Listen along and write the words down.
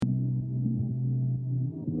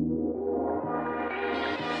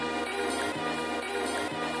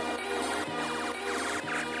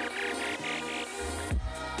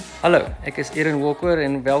Hallo, ek is Aaron Walker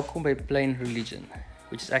en welkom by Plain Religion,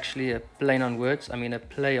 which is actually a play on words,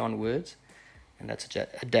 and that's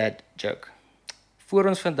a dad joke. Voor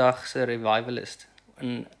ons vandag se revivalist,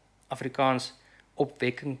 in Afrikaans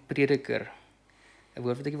opwekking prediker, 'n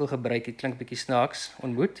woord wat ek wil gebruik, dit klink bietjie snaaks,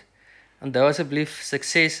 ontmoet. Onthou asseblief,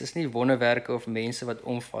 sukses is nie wonderwerke of mense wat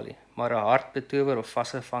omval nie, maar 'n hart betower of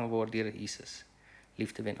vasgevang word deur Jesus.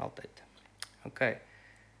 Liefde wen altyd. Okay.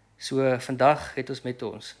 So vandag het ons met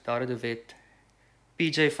ons Daru De Wet,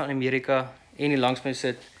 PJ van Amerika en hier langs my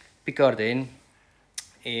sit Picarden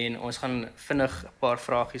en ons gaan vinnig 'n paar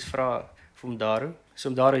vragies vra vir hom Daru. So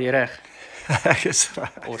om Daru jy reg? Ek is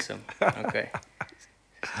reg. Awesome. Okay.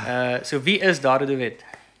 So wie is Daru De Wet?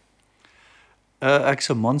 Ek's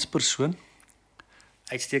 'n manspersoon.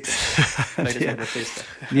 Uitstekend. Dit is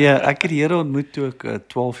bevestig. Nee, ek het die Here ontmoet toe ek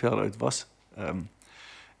 12 jaar oud was.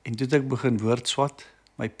 En toe het ek begin woord swat.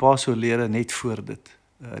 My pa sou leer net voor dit,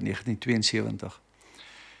 1972.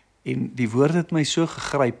 En die woord het my so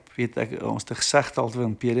gegryp, weet ek, ons het gesegd altyd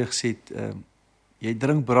in PD gesê, jy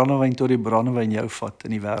drink brandewyn tot die brandewyn jou vat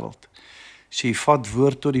in die wêreld. So jy vat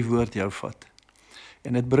woord tot die woord jou vat.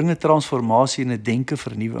 En dit bring 'n transformasie en 'n denke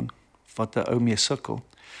vernuwing wat 'n ou mee sukkel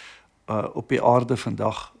op die aarde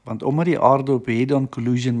vandag, want omdat die aarde op 'n head-on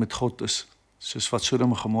collision met God is, soos wat Sodom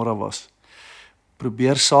en Gomorra was,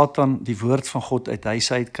 probeer Satan die woord van God uit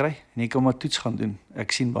huis uit kry, en jy kan maar toets gaan doen.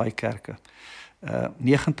 Ek sien baie kerke.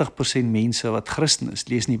 90% mense wat Christen is,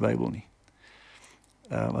 lees nie Bybel nie.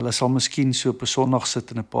 Hulle sal miskien so op 'n Sondag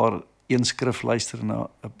sit en 'n paar een skrif luister en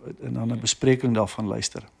dan 'n bespreking daarvan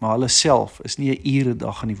luister, maar hulle self is nie 'n ure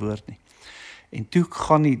dag in die woord nie. En toe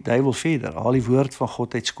gaan die duiwel verder, haal die woord van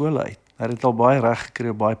God uit skole uit. Hy het al baie reg gekry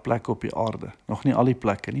op baie plekke op die aarde, nog nie al die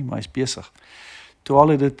plekke nie, maar hy's besig. Toe haal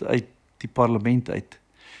hy dit uit die parlement uit.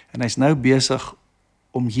 En hy's nou besig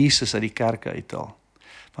om Jesus uit die kerke uit te haal.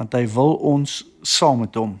 Want hy wil ons saam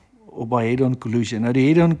met hom op by head-on collision. Nou die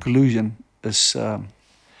head-on collision is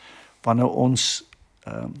wanneer ons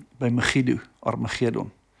by Megiddo,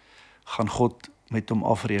 Armageddon, gaan God met hom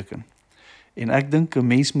afreken. En ek dink 'n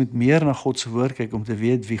mens moet meer na God se woord kyk om te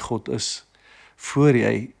weet wie God is, voor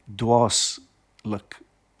jy dwaaslik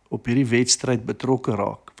op hierdie wedstryd betrokke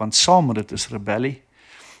raak. Want saam met dit is rebellie,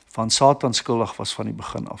 van Satan skuldig was van die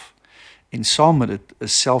begin af. En saam met dit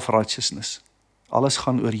is self-righteousness. Alles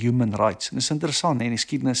gaan oor human rights. En dit is interessant, nee, in die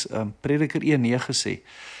geskiedenis, Prediker 1:9 sê,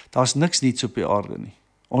 daar's niks niets op die aarde nie.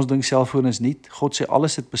 Ons dink selfoon is niet. God sê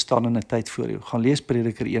alles het bestaan in 'n tyd voor jou. Gaan lees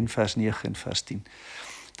Prediker 1 vers 9 en vers 10.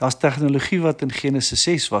 Daar's tegnologie wat in Genesis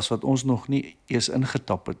 6 was, wat ons nog nie eers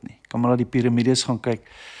ingetap het nie. Kan maar na die piramides gaan kyk.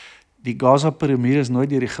 Die Gaza piramide is nooit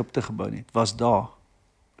deur Egipte gebou nie. Het was daar.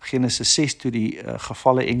 Genesis 6 toe die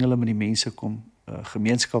gevalle engele met die mense kom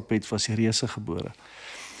gemeenskap het, was die reuse gebore.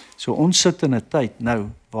 So ons sit in 'n tyd nou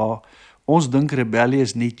waar ons dink rebellie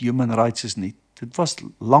is nie, human rights is nie. Dit was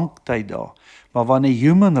lank tyd daar. Maar wanneer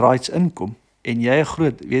human rights inkom en jy 'n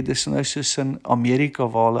groot, weet dis nou soos in Amerika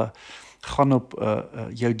waar hulle gaan op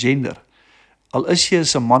jou gender. Al is jy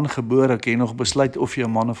as 'n man gebore, kan jy nog besluit of jy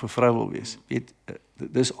 'n man of 'n vrou wil wees. Weet,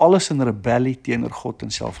 dis alles in rebellie teenoor God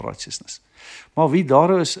en self-righteousness. Maar wie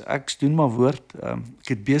daar is, ek doen maar woord. Ek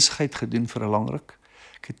het besigheid gedoen vir 'n lang ruk.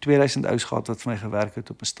 Ek het 2000 ouens gehad wat vir my gewerk het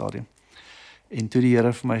op 'n stadium. En toe die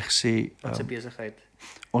Here vir my gesê, wat 'n besigheid.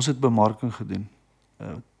 Ons het bemarking gedoen.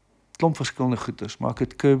 Klomp verskillende goeders, maar ek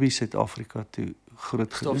het Kirby Suid-Afrika toe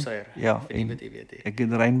groot gedoen. Stofsuier. Ja, en ek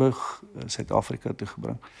het Reinboog Suid-Afrika toe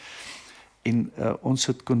gebring. En ons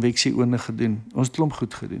het konveksie-oonde gedoen. Ons het klomp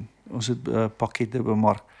goed gedoen. Ons het pakkette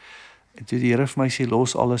bemark. En toe die Here vir my sê,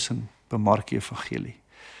 los alles en bemark die evangelie.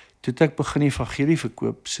 Toe het ek begin evangelie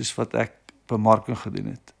verkoop, soos wat ek bemarking gedoen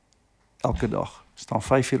het. Elke dag. Staan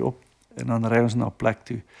 5 uur op, en dan ry ons na 'n plek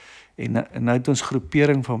toe. En nou het ons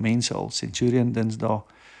groepering van mense al, Centurion Dinsdae,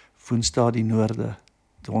 Woensdae die noorde,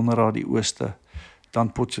 Donderdag die ooste,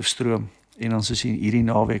 dan Potchefstroom, en dan soos hierdie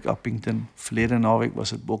naweek Appington, verlede naweek was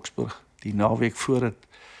dit Boksburg, die naweek voor dit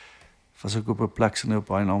was ek op 'n plek se nou op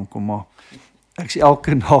baie naam kom, maar ek is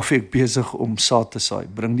elke naweek besig om saad te saai,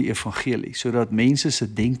 bring die evangelie, sodat mense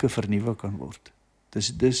se denke vernuwe kan word.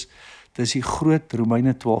 Dis die groot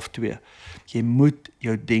Romeine 12:2. Jy moet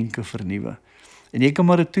jou denke vernuwe. En jy kan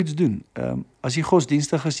maar 'n toets doen. As jy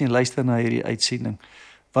godsdienstig is en jy luister na hierdie uitsending,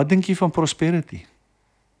 wat dink jy van prosperity?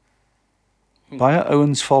 Baie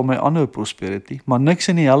ouens val my aan oor prosperity, maar niks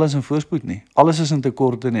in die hel is in voorspoed nie. Alles is in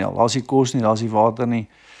tekort in die hel. Daar's die kos nie, daar's die water nie,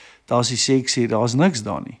 daar's die seks nie, daar's niks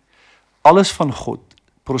daar nie. Alles van God.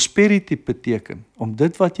 Prosperity beteken om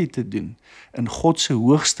dit wat jy te doen in God se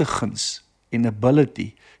hoogste guns en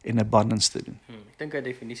ability en abundance te doen. Ek dink 'n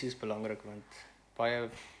definisie is belangrik, want baie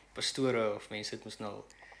pastore of mense het mos nou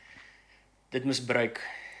dit misbruik.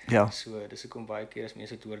 Ja. So, dis hoekom baie keer as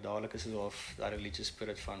mense dit hoor, dadelik is dit of daai religious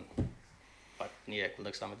spirit van, wat, nee, ek wil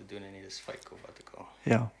niks daarmee te doen en nie, dis fake of wat ook al.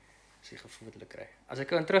 Ja. Dis die gevoel wat hulle kry. As ek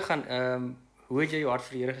kan teruggaan, hoe het jy jou hart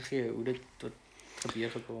vir die Here gegee? Hoe dit tot gebeur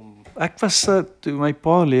gekom? Ek was, toe my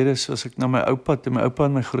pa lede is, was ek na my oupa, toe my oupa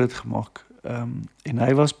het my groot gemaak. En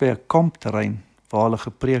hy was by 'n kampterrein waar hulle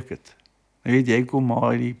gepreek het. Nou weet jy, kom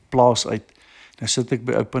maar uit die plaas uit. Nou sit ek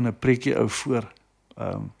by oupa in 'n preekie ou voor.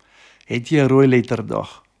 Het jy 'n rooi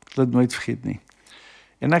letterdag? Ek sal dit nooit vergeet nie.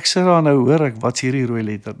 En ek sê daar nou, hoor ek, wat's hierdie rooi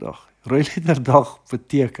letterdag? Rooi letterdag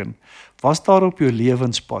beteken, was daar op jou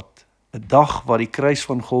lewenspad 'n dag waar die kruis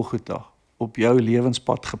van Golgotha op jou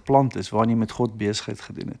lewenspad geplant is, waarin jy met God besigheid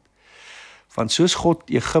gedoen het. Want soos God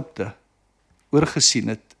Egipte oorgesien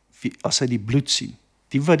het, as hy die bloed sien,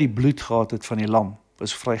 die wat die bloed gehad het van die lam,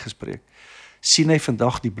 is vrygespreek, sien hy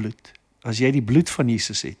vandag die bloed. As jy die bloed van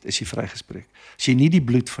Jesus het, is jy vrygespreek. As jy nie die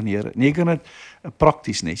bloed van die Here, nee, kan dit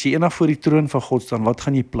prakties nie. As jy eendag voor die troon van God staan, wat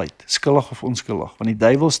gaan jy pleit? Skuldig of onskuldig? Want die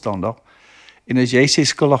duiwel staan daar, en as jy sê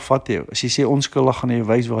skuldig, vat hy jou. As jy sê onskuldig, gaan hy jou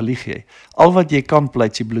wys waar lieg jy. Al wat jy kan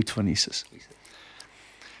pleit, is die bloed van Jesus.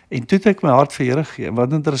 En toe het ek my hart vir Here gegee.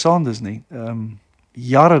 Wat interessant is nie,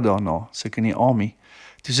 jare daarna, as ek in die army,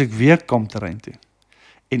 toe ek weer kampterrein toe.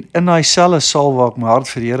 En in daai selfe saal waar ek my hart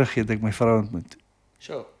vir Here gegee het, ek my vrou ontmoet.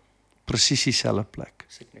 Sure. Presies dieselfde plek.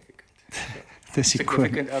 Significant. Dis die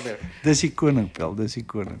koning. Significant other. Dis die koning, Pel, dis die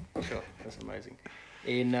koning. Sure, that's amazing.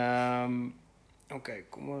 En, okay,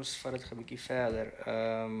 kom ons vat dit 'n bietjie verder.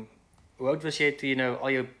 Hoe oud was jy toe jy nou al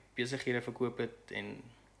jou besighede verkoop het en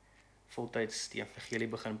voltyds die evangelie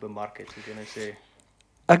begin bemark het, moet jy nou sê?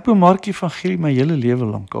 Ek bemark die evangelie my hele lewe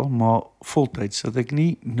lank al, maar voltyds, dat ek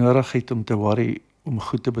nie nodig het om te worry om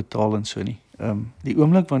goed te betaal en so nie. Die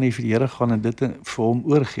oomblik wanneer jy vir die Here gaan en dit vir hom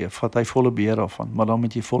oorgee, vat hy volle beheer daarvan, maar dan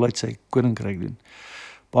moet jy voluit sy koninkryk doen.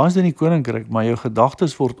 Baans in die koninkryk, maar jou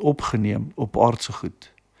gedagtes word opgeneem op aardse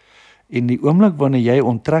goed. En die oomblik wanneer jy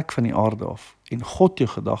onttrek van die aarde af en God jou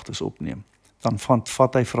gedagtes opneem, dan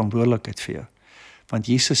vat hy verantwoordelikheid vir jou. Want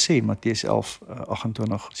Jesus sê, Matteus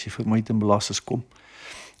 11:28, as jy vermoeid en belas is, kom.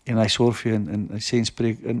 En hy sorg vir jou en hy sê en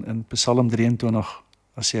spreek in Psalm 23,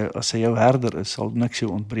 as hy jou herder is, sal niks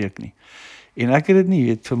jou ontbreek nie. En ek het dit nie,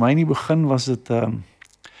 weet, vir my in die begin was dit,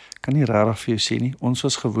 kan nie regtig vir jou sê nie, ons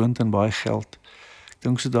was gewoond in baie geld. Ek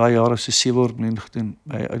dink so daai jare so 700 miljoen gedoen,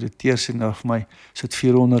 my ouditeur sê nou vir my, so het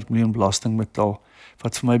 400 miljoen belasting betaal,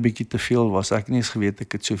 wat vir my bietjie te veel was, ek het nie eens geweet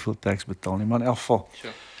ek het soveel tax betaal nie, maar in elk geval,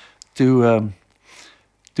 sure.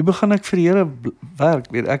 Toe begin ek vir die Here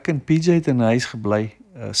werk, weet, ek en PJ het in 'n huis gebly,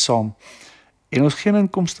 saam, en ons geen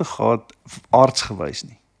inkomste gehad, aardsgewys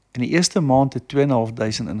nie. In die eerste maand het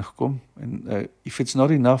 2.500 ingekom, en if it's not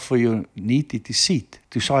enough for your need, it is seed,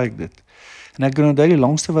 toe saai ek dit. En ek kan onthou die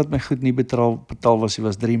langste wat my goed nie betaal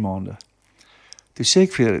was 3 maande. Toe sê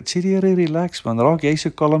ek vir Here, sê die Here, relax, man, raak jy so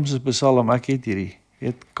kalm soos Psalm, ek het hierdie,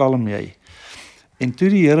 weet, kalm jy. En toe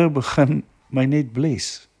die Here begin my net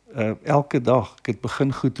bless, elke dag, ek het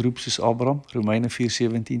begin goed roep soos Abraham, Romeine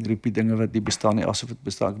 4:17, roep die dinge wat nie bestaan nie, asof het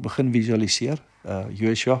bestaan, ek begin visualiseer,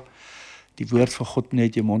 Joshua, die woord van God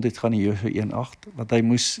net jou mond uit gaan in Joshua 1:8, want hy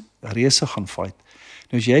moes reëse gaan fight.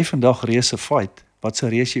 Nou as jy vandag reëse fight, wat se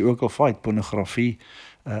reëse jy ook al fight, pornografie,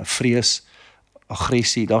 vrees,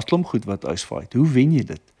 aggressie, daar's klomp goed wat uitfight. Hoe wen jy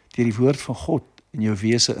dit? Deur die woord van God in jou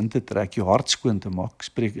wese in te trek, jou hart skoon te maak,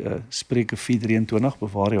 Spreuke 4:23,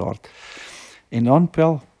 bewaar jou hart. En dan,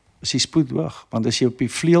 Pel, is die spoed hoog, want as jy op die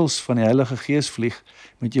vleuels van die Heilige Gees vlieg,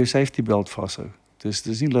 moet jy jou safety belt vashou.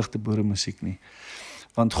 Dis nie ligte boere musiek nie.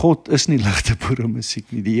 Want God is nie ligte boere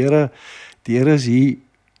musiek nie. Die Here is hier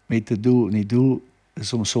met 'n doel, en die doel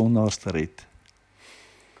is om sondaars te red.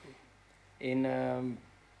 En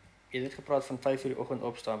jy het gepraat van 5 uur die oggend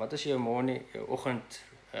opstaan. Wat is jou oggend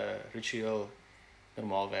ritueel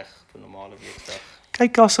normaalweg op 'n normale weekdag?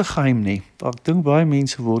 Kyk, as 'n geheim nie. Ek dink baie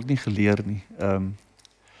mense word nie geleer nie.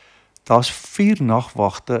 Daar's 4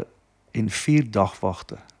 nagwagte en 4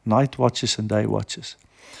 dagwagte. Night watches en day watches.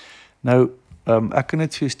 Nou, ek kan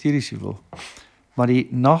dit vir jou stuur as jy wil. Maar die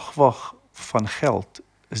nagwag van geld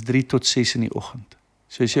is 3 tot 6 in die oggend.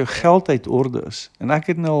 So as jou geld uit orde is, en ek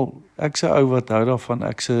se ou wat hou daarvan,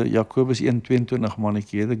 ek se Jakobus 1:22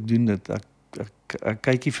 mannetjie, ek doen dit, ek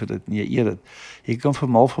kyk nie vir dit nie, jy eet dit. Jy kan vir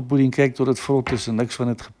malvapudding kyk tot dit vrot is en niks van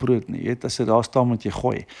dit geproot nie, jy weet, as dit daar staan moet jy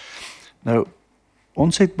gooi. Nou,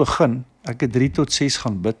 ons het begin, ek het 3 tot 6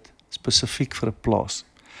 gaan bid, spesifiek vir 'n plaas.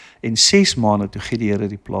 En 6 maande toe gee die Here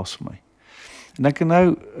die plaas vir my. En ek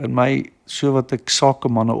nou in my, so wat ek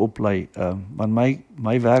sakemanne oplei, want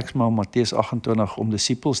my werk is maar Matteus 28 om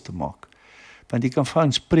disippels te maak. Want jy kan van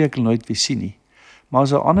ons preek en nooit weer sien nie. Maar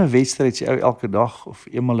as 'n ander wedstryd sê ou elke dag of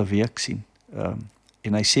eenmal 'n week sien,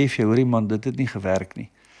 En hy sê vir jou, hoorie man, dit het nie gewerk nie.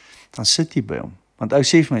 Dan sit jy by hom. Want ou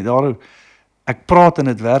sê vir my, Daru, ek praat en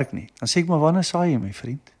dit werk nie. Dan sê ek, maar wanneer saai jy, my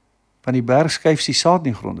vriend? Van die berg skuif die saad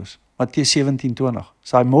in die grond is. Matteus 17:20.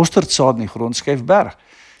 Saai mosterdsaad in die grond, skuif berg.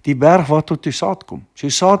 Die berg wat tot jou saad kom. As jou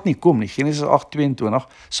saad nie kom nie, Genesis 8:22,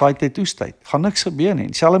 saai tyd toestyd. Gaan niks gebeur nie.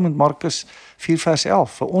 Dieselfde met Markus 4:11.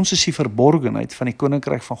 Vir ons is die verborgenheid van die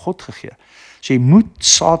koninkryk van God gegee. So jy moet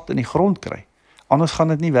saad in die grond kry. Anders gaan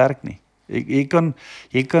dit nie werk nie. Jy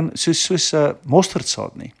kan soos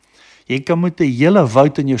mosterdsaad nie. Jy kan met 'n hele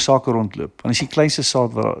woud in jou sak rondloop. Want as die kleinste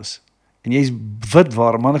saad wat daar is. En jy's wit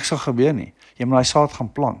warm, maar niks sal gebeur nie. Jy moet daai saad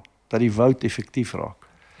gaan plant dat die woud effektief raak.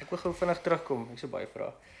 Ek wil gou vinnig terugkom. Ek so baie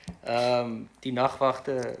vrae. Die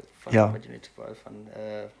nagwagte van wat jy net gepraat van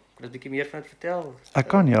kan jy 'n bietjie meer van dit vertel? Ek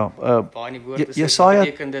kan ja. Waar in die woord is Jesaja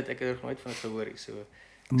beteken dit? Ek het nog nooit van dit gehoor nie. So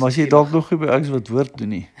maar as jy dalk nog nie by ouens wat woord doen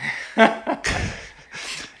nie.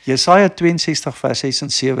 Jesaja 62 vers 6 en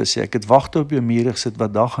 7 sê, ek het wagte op jou mure gesit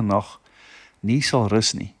wat dag en nag nie sal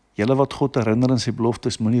rus nie. Julle wat God herinner in sy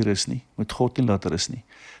beloftes moenie rus nie, moet God nie laat rus nie,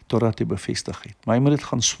 totdat hy bevestig het. Maar jy moet dit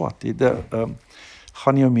gaan swat. Jy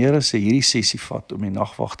gaan jou meer as hierdie sessie vat om die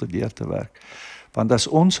nagwagte deur te werk. Want as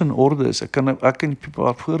ons in orde is, ek kan 'n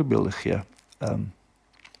paar voorbeelde gee.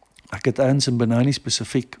 Ek het ouens in Benoni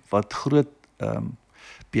spesifiek wat groot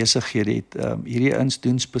besighede het. Hierdie ouens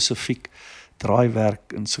doen spesifiek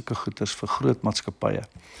draaiwerk en sulke goeders vir groot maatskappye.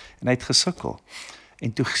 En hy het gesukkel.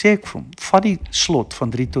 En toe sê ek vir hom, vat die slot van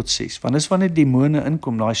 3 tot 6, want dis wanneer demone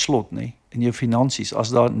inkom, daai slot, nê, in jou finansies, as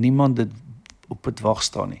daar niemand dit op het wag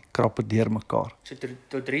staan nie, krap het deur mekaar. So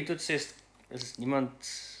tot 3 tot 6 is niemand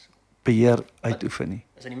beheer uitoefen nie.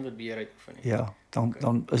 Is niemand wat beheer uitoefen nie? Ja,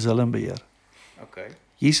 dan is hulle in beheer. Okay.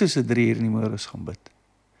 Jesus het 3 uur in die môre gaan bid.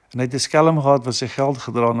 En hy het 'n skelm gehad wat sy geld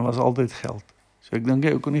gedra en was altyd geld. So ek dink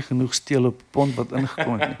hy ook nie genoeg steel op 'n pond wat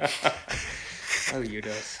ingekom het nie.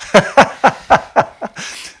 Judas.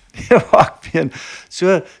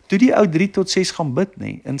 So, toe die ou 3 tot 6 gaan bid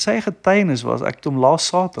nie, en sy getuienis was, ek het hom laas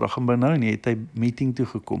Saterdag in Benoni, het hy meeting toe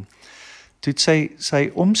gekom. Toe het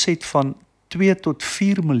sy omset van 2 tot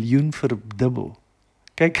 4 miljoen verdubbel.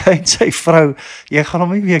 Kyk, hy en sy vrou, jy gaan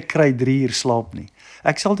hom nie weer kry 3 uur slaap nie.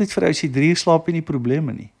 Ek sal altyd vir hy sê 3 uur slaap nie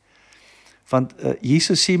probleme nie. Want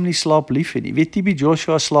Jesus sê hom nie slaap lief nie. Weet TB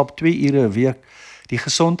Joshua slaap 2 ure 'n week. Die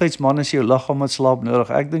gesondheidsman is jou liggaam met slaap nodig.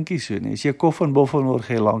 Ek dink nie so nie. As jy kof en boffel nodig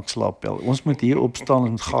jy lank slaap wel. Ons moet hier opstaan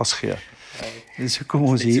en gas gee. Dis hoekom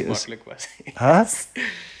ons hier is.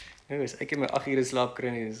 Nou as ek my 8 ure slaap kry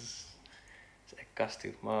nie, is ek kas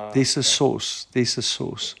toe, maar dis 'n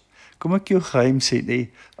source. Kom ek jou geheim sê, nee,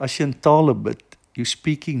 as jy in tale bid, you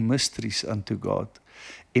speaking mysteries unto God.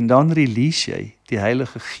 En dan release jy die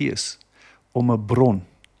Heilige Gees om 'n bron.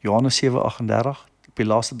 Johannes 7:38, op die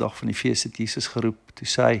laaste dag van die fees het Jesus geroep, toe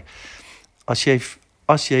sê hy,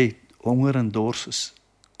 as jy honger en dors is,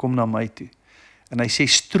 kom na my toe. En hy sê,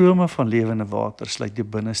 strome van lewende water sluit jou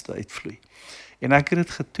binneste uitvloei. En ek het dit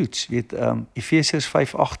getoets, weet, Efesiërs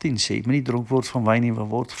 5:18 sê, moenie dronk word van wyn nie, maar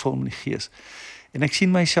word vol met die Gees. En ek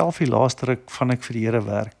sien myself die laaste ruk van ek vir die Here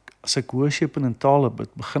werk. As ek worship en in tale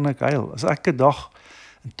bid, begin ek huil. As ek 'n dag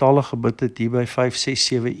in tale gebid het hier by 5, 6,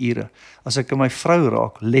 7 ure, as ek in my vrou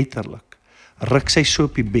raak, letterlik, ruk sy so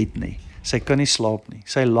op die bed nie. Sy kan nie slaap nie.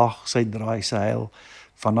 Sy lag, sy draai, sy huil.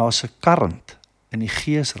 Van daar's 'n current in die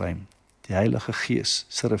geesruim, die Heilige Gees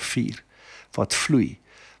se rivier wat vloei,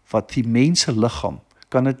 wat die mens se liggaam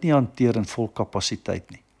kan dit nie hanteer in vol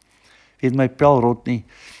kapasiteit nie. Weet my pelrot nie,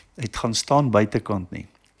 het gaan staan buitekant nie,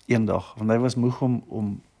 eendag, want hy was moeg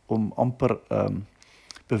om amper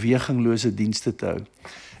beweginglose dienste te hou.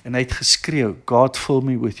 En hy het geskreeu, God fill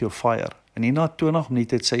me with your fire. En hierna 20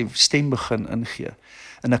 minute het sy stem begin ingee.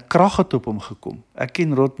 En 'n krag het op hom gekom. Ek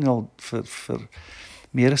ken Rodney al vir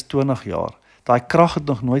meer as 20 jaar. Daai krag het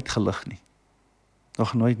nog nooit gelig nie.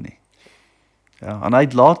 Nog nooit nie. Ja, en hy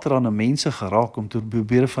het later aan 'n mense geraak om te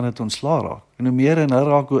probeer van dit ontslaa raak. En hoe meer en hy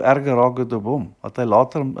raak, hoe erger raak dit op hom. Dat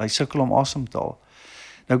hy sukkel om asem te haal.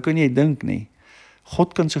 Nou kan jy dink nie,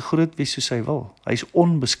 God kan so groot wees soos hy wil. Hy is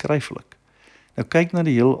onbeskryflik. Nou kyk na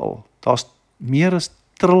die heelal. Daar's meer as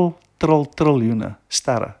triljoene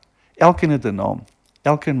sterre. Elkeen het 'n naam.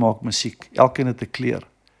 Elkeen maak musiek. Elkeen het 'n kleur.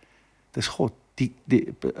 Dis God.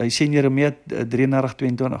 Hy sê in Jeremia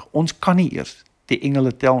 33:22. Ons kan nie eers die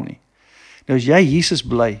engele tel nie. Nou as jy Jesus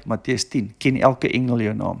bly, Matteus 10, ken elke engel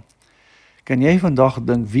jou naam. Kan jy vandag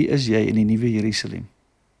dink, wie is jy in die nuwe Jerusalem?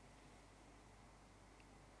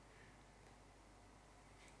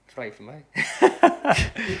 Vry vir my.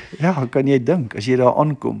 Ja, kan jy dink, as jy daar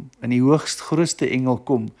aankom, en die grootste engel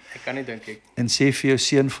kom, Ek kan nie dink ek. En sê vir jou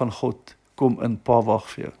seun van God, kom in, pa wag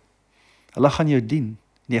vir jou. Hulle gaan jou dien.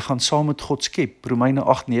 en jy gaan saam met God skep, Romeine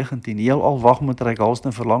 8:19, heelal wag met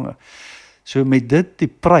reikhalsende verlange. So met dit die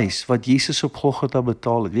prys wat Jesus op Golgotha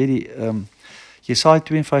betaal het, weet jy, Jesaja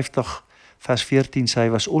 52 vers 14 sê, hy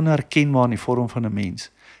was onherkenbaar in die vorm van 'n mens.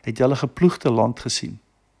 Het jy hulle geploegde land gesien,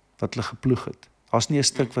 wat hulle geploeg het? Daar's nie 'n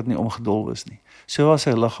stuk wat nie omgedolf is nie. So was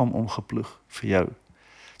sy liggaam omgeploeg vir jou.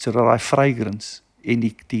 Sodat daai fragrance en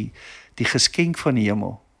die geskenk van die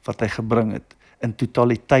hemel, wat hy gebring het, in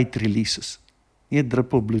totaliteit releases. Nie 'n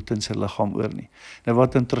druppel bloed in sy liggaam oor nie. Nou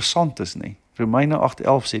wat interessant is, nie, Romeine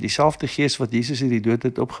 8:11 sê, dieselfde gees wat Jesus uit die dood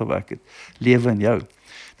het opgewek het, lewe in jou.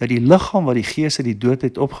 Nou die liggaam wat die gees uit die dood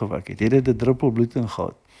het opgewek het dit 'n druppel bloed in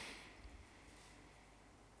gehad?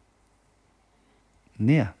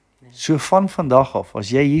 Nee. So van vandag af, as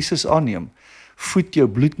jy Jesus aanneem, voed jou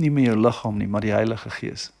bloed nie meer jou liggaam nie, maar die Heilige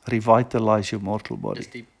Gees. Revitalize your mortal body. Dis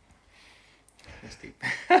diep. Dis diep.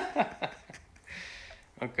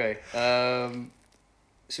 Okay.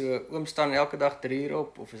 So oom staan elke dag 3 uur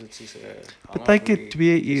op, of is dit soos 'n Partykeer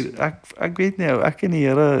 2 uur. Ek weet nie, ek en die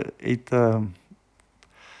Here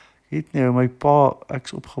het nie, my pa,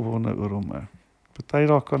 ek's opgewonde oor hom. Party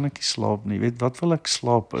dae kan ek nie slaap nie. Weet wat wil ek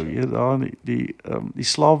slaap? Weet daar die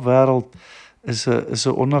slaapwêreld is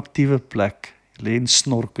 'n onaktiewe plek. Lê en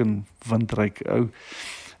snork en windryk ou.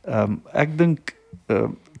 Ek dink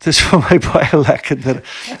dit is vir my baie lekkerder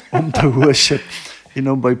om te worship en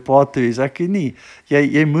om by pa te wees. Ek weet nie,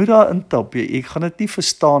 jy moet daar intap. Ek gaan dit nie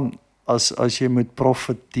verstaan as jy met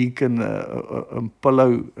profetiek en 'n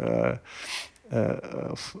pillow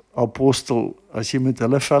apostel, as jy met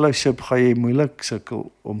hulle fellowship, gaan jy moeilik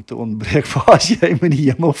sukkel om te ontbreek, maar as jy met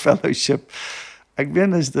die hemel fellowship, ek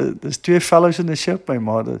weet, dis 2 fellows in 'n ship, my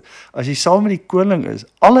maat, as jy saam met die koning is,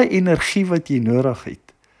 alle energie wat jy nodig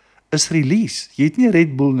het, is release, jy het nie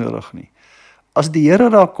Red Bull nodig nie, as die Here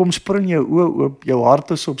daar kom, spring jou oë oop, jou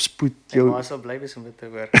hart is op spoed, maar sal bly wees om dit te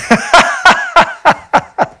hoor.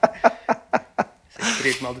 Sy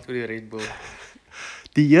spreek maar altyd oor die Red Bull.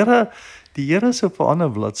 Die Here is op 'n ander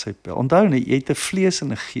bladsy. Onthou net, jy het 'n vlees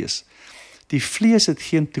en 'n gees. Die vlees het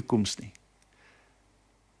geen toekoms nie.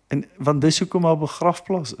 Want dis hoekom daar 'n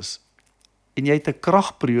begrafplaas is. En jy het 'n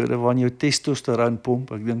kragperiode waarin jou testosteron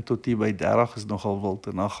pomp. Ek dink tot hier by 30 is nogal wild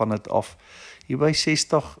en dan gaan dit af. Hier by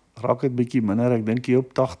 60 raak dit bietjie minder. Ek dink hier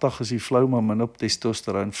op 80 is die flou maar min op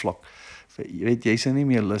testosteron vlak. Jy weet, jy's nie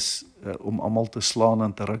meer lus om almal te slaan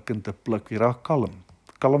en te ruk en te pluk. Jy raak kalm.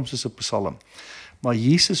 Kalm soos 'n psalm. Maar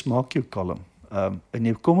Jesus maak jou kalm. En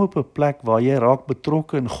jy kom op 'n plek waar jy raak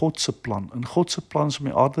betrokke in God se plan. In God se plan om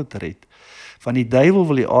die aarde te red. Want die duiwel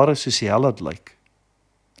wil die aarde soos die hel laat lyk.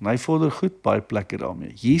 En hy vorder goed baie plekke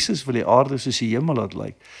daarmee. Jesus wil die aarde soos die hemel laat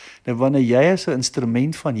lyk. Nou wanneer jy as 'n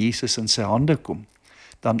instrument van Jesus in sy hande kom,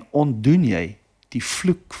 dan ontdoen jy die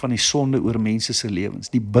vloek van die sonde oor mense se lewens,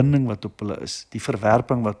 die binding wat op hulle is, die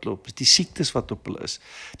verwerping wat loop, die siektes wat op hulle is,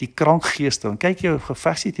 die krankgeeste. Want kyk, jou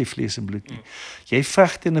geveg nie teen vlees en bloed nie. Jy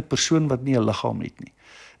veg teen 'n persoon wat nie 'n liggaam het nie.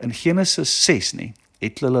 In Genesis 6 nie,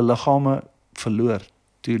 het hulle liggame verloor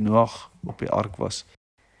toe Noag op die ark was.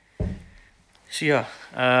 So ja,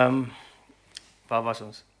 waar was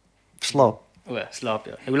ons? Slaap. Slaap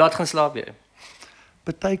ja. Hoe laat gaan slaap jy?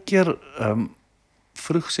 Partykeer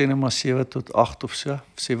vroeg sê nou maar 7 tot 8 of so,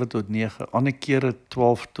 7 tot 9, ander kere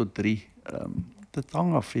 12 tot 3. Dit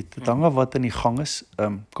hang af, dit hang af wat in die gang is.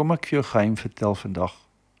 Kom ek vir jou geheim vertel vandag,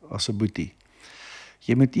 as 'n boetie.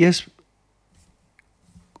 Jy moet eers,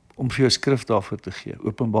 om vir jou skrif daarvoor te gee,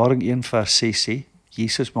 Openbaring 1 vers 6 sê,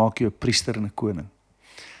 Jesus maak jou 'n priester en 'n koning.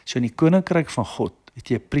 So in die koninkryk van God, het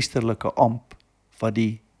jy 'n priesterlike amp, wat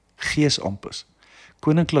die geesamp is.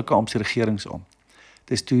 Koninklike amp is die regeringsamp.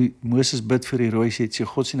 Dis toe Moses bid vir die rooi see, het sy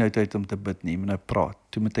God sien uit om te bid nie, maar nou praat,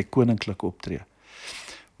 toe moet hy koninklik optree.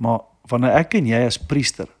 Maar wanneer ek en jy as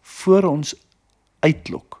priester, voor ons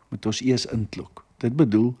uitlok, moet ons eers intlok. Dit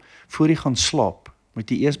bedoel, voor jy gaan slaap, moet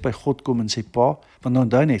jy eers by God kom en sy pa, want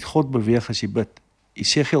onthou net, God beweeg as jy bid.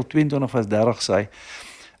 Esegiel 22 vers 30 sê,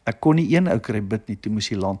 ek kon nie een ou kry bid nie, toe moes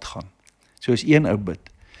jy land gaan. So as een ou bid.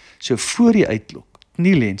 So voor jy uitlok,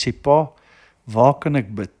 kniel en sê, pa, waar kan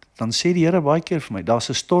ek bid? Dan sê die Here baie keer vir my, daar's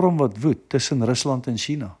 'n storm wat woed tussen Rusland en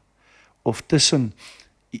China, of tussen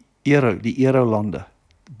die Euro-lande,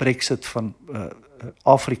 Brexit van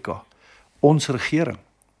Afrika, ons regering,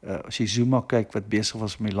 as jy Zuma kyk, wat besig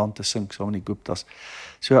was om die land te sink, saam met die Guptas,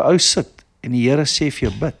 so 'n ou sit, en die Here sê vir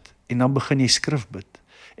jou bid, en dan begin jy skrif bid,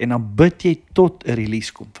 en dan bid jy tot 'n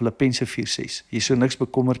release kom, Filippense 4:6, jy so niks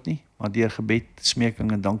bekommerd nie, maar deur gebed,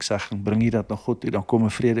 smeking en danksegging, bring jy dat na God toe, dan kom 'n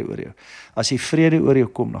vrede oor jou. As die vrede oor jou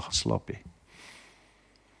kom, dan gaan slaap jy.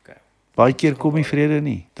 Okay. Baie keer kom die vrede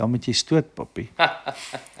nie, dan moet jy stoot, papi.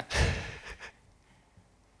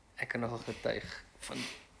 Ek kan nogal getuig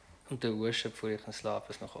om te worship voor jy gaan slaap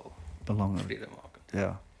is nogal belangrik. vredemakend.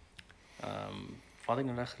 Ja. Wat ek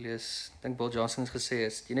nou net gelees, ek dink Bill Johnson het gesê,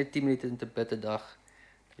 as jy net 10 minute in te bid 'n dag,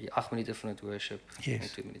 dat jy 8 minute van het worship en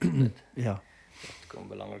 2 minute bid. Ja. Dat kom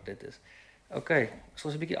belangrik dit is. Okay, as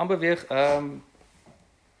ons 'n bietjie aanbeweeg,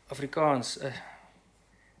 Afrikaans, ek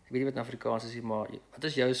weet nie wat in Afrikaans is nie, maar wat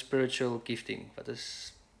is jou spiritual gifting? Wat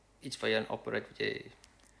is iets wat jy in operate, wat jy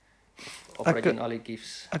operate in al die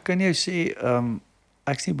gifts? Ek kan jou sê,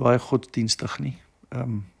 ek's nie baie godsdienstig nie.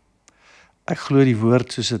 Ek glo die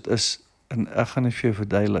woord soos dit is, en ek gaan dit vir jou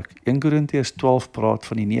verduidelik. 1 Korintiërs 12 praat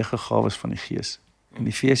van die 9 gawes van die Gees. En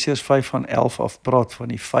Efesiërs 5 van 11 af praat van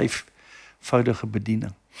die 5voudige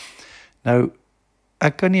bediening. Nou,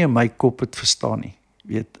 ek kan nie in my kop het verstaan nie,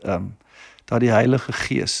 weet, dat die Heilige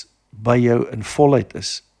Gees by jou in volheid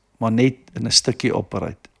is, maar net in 'n stukkie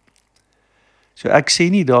operate. So ek sê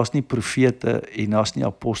nie, daar's nie profete en daar's nie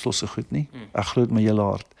apostels so goed nie, ek glo dit met my hele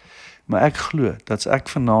hart, maar ek glo, dat as ek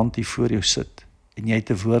vanaand hier voor jou sit, en jy het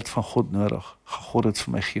 'n woord van God nodig, gaan God dit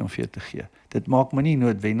vir my gee om vir jou te gee. Dit maak my nie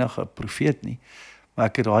noodwendig 'n profeet nie, maar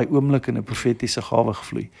ek het daai oomblik in 'n profetiese gawe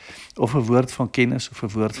gevloei, of 'n woord van kennis, of 'n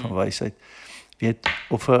woord van wysheid, weet,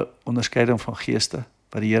 of 'n onderskeiding van geeste,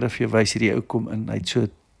 wat die Here vir jou wys, hierdie ou kom in, hy het so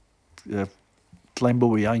 'n klein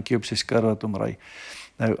bobbejantjie op sy skouer wat hom ry.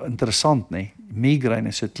 Nou, interessant, nee, migraine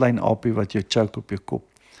is so 'n klein aapie wat jou choke op jou kop.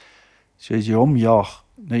 So as jy hom jaag,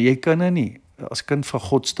 nou jy kan nou nie, as kind van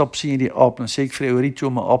God stap sien jy die aap, dan sê ek vir jou, hoor die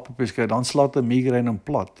chom 'n aap op jou skouer, dan slaat 'n migraine hom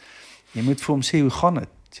plat. Jy moet vir hom sê, hoe gaan dit?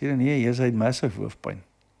 Sê dan, nee, jy het massive hoofpyn.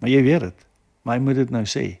 Maar jy weet dit, maar hy moet dit nou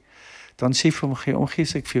sê. Dan sê vir hom, gee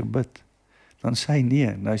omgees ek vir jou bid. Dan sê hy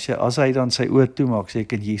nee, nou as hy dan sy oë toemaak, sê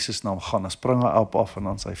ek in Jesus naam gaan, dan spring hy af en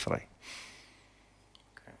dan is hy vry.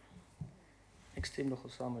 Okay. Ek stem nogal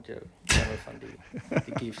saam met jou, van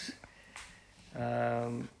die gifts.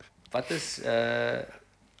 Wat is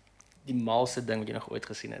die maalste ding wat jy nog ooit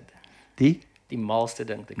gesien het? Die maalste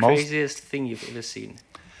ding, the craziest thing you've ever seen.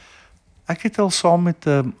 Ek het al saam met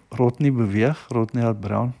Rodney beweeg, Rodney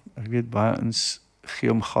Brown. Ek weet baie ons gee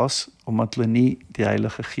hom gas, omdat hulle nie die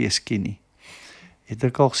Heilige Gees ken nie. Het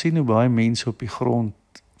ek al gesien hoe baie mense op die grond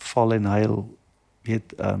val en huil,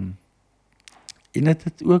 weet, en het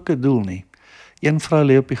het ook 'n doel nie. Een vrou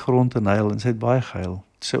lê op die grond en huil, en sy het baie gehuil.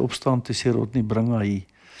 Sy opstaan, toe sê Rodney, bring haar hier.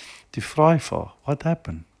 Toe vra hy vir haar, what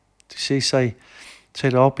happened? Toe sê sy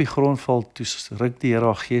daar op die grond val, toe ruk die Here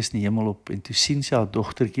haar gees in die hemel op, en toe sien sy haar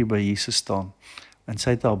dogtertjie by Jesus staan, en sy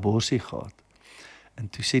het haar borsie gehad. En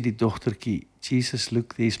toe sê die dogtertjie, Jesus,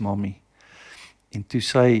 look, there's mommy. En toe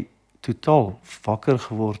sy totaal wakker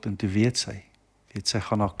geword, en toe weet sy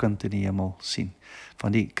gaan haar kind in die hemel sien.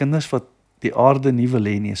 Van die kinders wat die aarde nie wil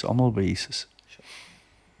hê nie, is almal by Jesus.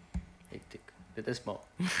 Hektiek, dit is maar.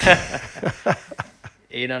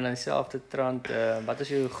 En dan in dieselfde trant, wat is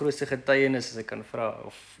jou grootste getuienis, as ek kan vra,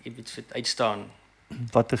 of iets uitstaan?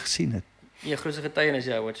 Wat ek gesien het. Jou grootste getuienis,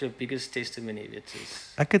 ja, what's your biggest testimony, weet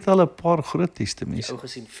soos, ek het al 'n paar groot testimonies. Jy ou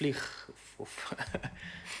gesien vlieg, of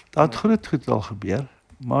Daar het groot goed al gebeur,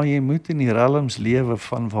 maar jy moet in die realms lewe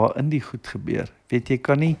van waarin die goed gebeur. Weet jy,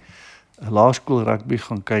 kan nie 'n laerskool rugby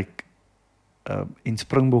gaan kyk en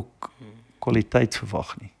Springbok kwaliteit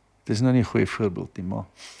verwag nie. Dit is nou nie 'n goeie voorbeeld nie, maar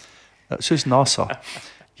soos NASA.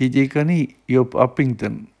 Jy kan nie hier op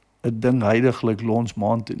Uppington 'n ding heiliglik lons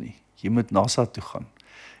maan toe nie. Jy moet NASA toe gaan.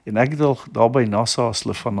 En ek het al daar by NASA, as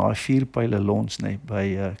hulle van daai 4 pile lons, nee,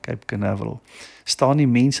 by Cape Canaveral, staan die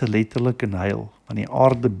mense letterlik in huil, want die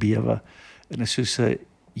aarde bewe, en is soos 'n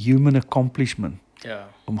human accomplishment, ja,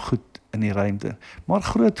 om goed in die ruimte. Maar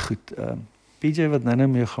groot goed, PJ wat nou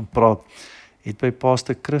mee gaan praat, het by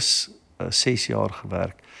Pastor Chris 6 jaar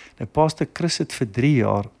gewerk. Nou Pastor Chris het vir 3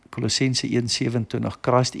 jaar Kolossense 1:27,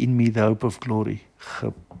 Christ in me, the hope of glory,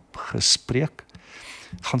 gespreek.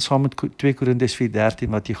 Gaan saam met 2 Korintiërs 4:13,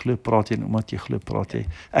 wat jy glo praat jy, en omdat jy glo praat jy.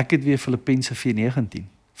 Ek het weer Filippense 4:19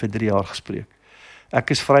 vir 3 jaar gespreek. Ek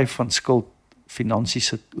is vry van skuld, finansies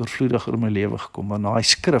het oorvloedig oor my lewe gekom, maar na hy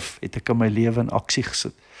skrif het ek in my lewe in aksie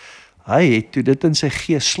gesit. Hy het toe dit in sy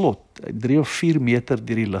gees slot, 3 of 4 meter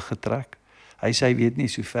deur die lug getrek. Hy sê hy weet nie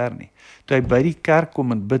so ver nie. Toe hy by die kerk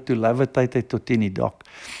kom en bid, toe levitate hy tot teen die dak.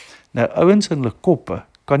 Nou ouens in hulle koppe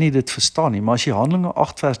kan nie dit verstaan nie, maar as jy Handelinge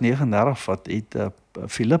 8:39 vat, het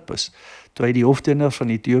Filippus, toe hy die hoofdienaar van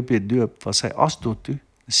Ethiopië doop, was hy Asdod toe,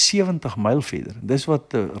 70 myl verder. Dis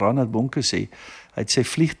wat Reinhard Bonke sê. Hy het sy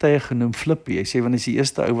vliegtuie genoem Flippie. Hy sê, want hy is die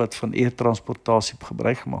eerste ou wat van airtransportasie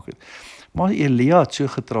gebruik gemaak het. Maar Elia het so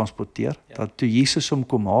getransporteer, dat toe Jesus hom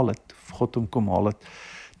kom haal het, God hom kom haal het,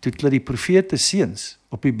 toe hulle die profete seuns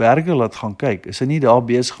op die berge laat gaan kyk, is hy nie daar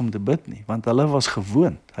besig om te bid nie, want hulle was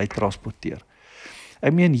gewoond, hy transporteer.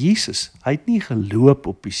 Ek meen Jesus, hy het nie geloop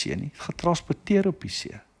op die see nie, getransporteer op die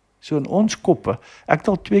see. So in ons koppe, ek het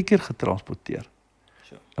al 2 keer getransporteer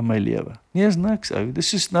in my lewe. Nee, is niks ou. Dis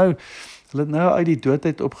soos nou, hulle het nou uit die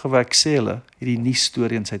doodheid opgewek, sê hulle, hierdie nuus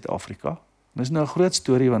storie in Suid-Afrika. Dis nou 'n groot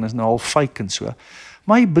storie want is nou al fake en so.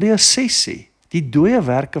 Maar Hebreërs 6 sê, die dooie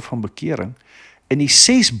werke van bekering en die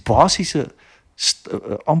 6 basiese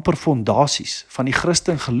amper fondasies van die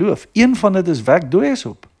Christen geloof, een van dit is wek dooies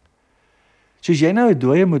op. Soos jy nou 'n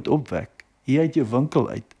dooie moet opwek, hier uit jou winkel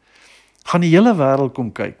uit, gaan die hele wêreld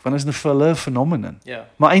kom kyk, want is nou vir hulle 'n phenomenon. Ja.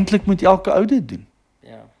 Maar eintlik moet elke ou dit doen.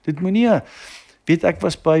 Ja. Dit moenie, weet ek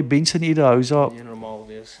was by Benson Idehousa. Nie normaal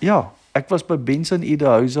wees. Ja, ek was by Benson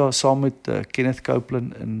Idehousa saam met Kenneth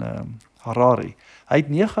Copeland in Harare. Hy het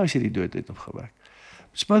 9 ouers hierdie doodheid opgewek.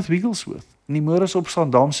 Smith Wigglesworth, in die môre op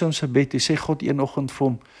Sandamse in sy bed, toe sê God een oggend vir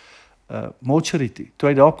hom, mortuary toe. Toe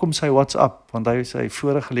hy daar kom sy WhatsApp, want hy sy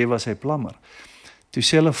vorige lewe was hy plumber. Toe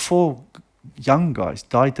sê hulle 4 young guys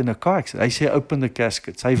died in a car accident. Hy sê open the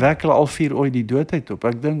caskets. Hy wek hulle al 4 ooit die doodheid op.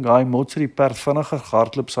 Ek dink hy mortuary perd vinniger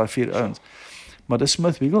gehardloop sy 4 ouens. Maar dis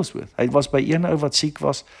Smith Wigglesworth. Hy was by een ou wat siek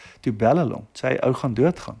was, toe bel hulle hom. Sê hy ou gaan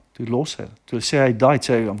doodgaan. Toe los hy. Toe sê hy died,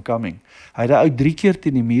 sê hy I'm coming. Hy het daai ou 3 keer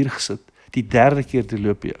teen die muur gesit. Die 3de keer toe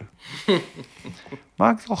loop jy ou.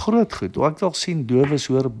 Maar ek het al groot goed. Ek het al sien dowes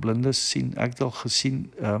hoor, blindes sien. Ek het al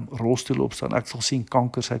gesien rolstoel opstaan. Ek het al sien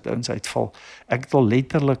kankers uit ouens uitval. Ek het al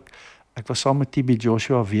letterlik, ek was saam met TB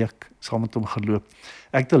Joshua week saam met hom geloop.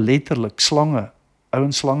 Ek het al letterlik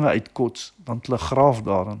ouens slange uitkots, want hulle graaf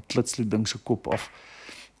daar en klits die ding se kop af.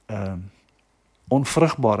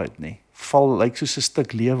 Onvrugbaarheid nie. Val lyk soos 'n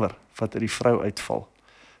stuk lewer wat uit die vrou uitval.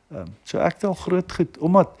 So ek het al groot goed,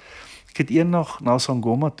 omdat ek het eendag na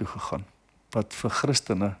Sangoma toe gegaan, wat vir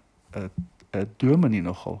Christene, 'n dominee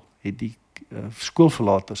nogal, het die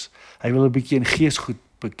skoolverlaters, hy wil 'n bietjie in geesgoed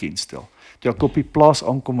bekendstel. Toe ek op die plaas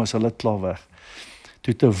aankom, is hulle klaar weg.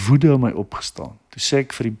 Toe het 'n woede in my opgestaan. Toe sê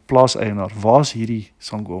ek vir die plaaseienaar, waar's hierdie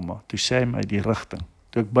Sangoma? Toe sê hy my die rigting.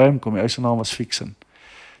 Toe ek by hom kom, die ou se naam was Fixen.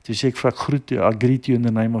 Toe sê ek vir ek groet jou, I greet you in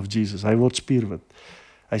the name of Jesus. Hy word spierwit.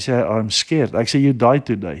 Hy sê, I'm scared. Ek sê, you died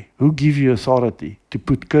today. Who give you authority to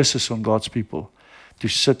put curses on God's people? Toe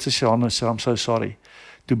sit sy hande en sê, I'm so sorry.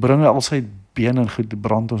 Toe bring hy al sy bene en goed, toe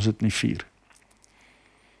brand ons dit in die vuur.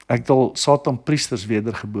 Ek het al Satan priesters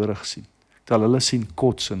wedergebore gesien. Ek het al hulle sien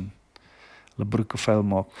kots en hulle broeke vuil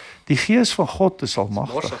maak. Die gees van God is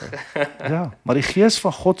almagtig. Ja, maar die gees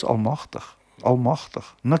van God is almagtig.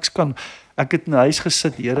 Almagtig. Niks kan, ek het in die huis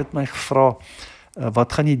gesit, die Here het my gevra,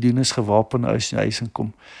 wat gaan jy doen as gewapende ouens in die huis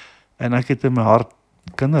inkom? En ek het in my hart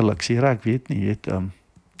kinderlik, sê ek weet nie, het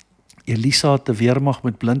Elisa het 'n weermag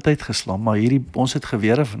met blindheid geslaan, maar ons het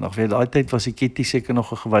gewere vandag. Weet daai tyd was die ketty seker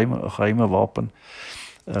nog 'n geheime wapen.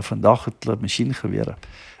 Vandag het hulle masjiengewere.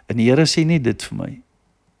 En die Here sê nie dit vir my.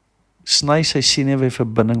 Sny sy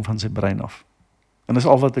senuweeverbinding van sy brein af. En dis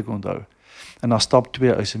al wat ek onthou. En dan stap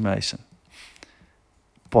 2 uit in my huis in.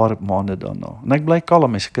 Paar maande daarna. En ek bly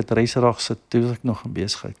kalm, ek het reiseraag gesit, toe was ek nog in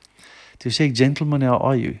besigheid. Toe sê ek, gentleman, how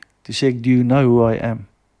are you? Toe sê ek, do you know who I am?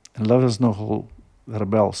 En hulle was nogal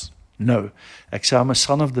rebels. No. Ek sê, I'm a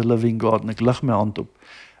son of the living God, en ek lig my hand op.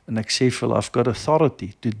 En ek sê vir hulle, I've got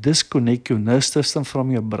authority to disconnect your nervous system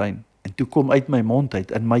from your brain. En toe kom uit my mond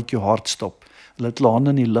uit, and make your heart stop. Hulle het hulle hande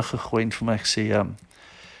in die lug gegooi en vir my gesê,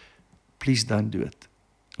 please don't do it.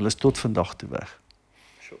 Hulle is tot vandag toe weg.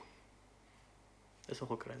 Dis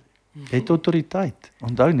nogal crazy. Jy het autoriteit.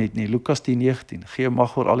 Onthou net nie, Lukas 10:19, gee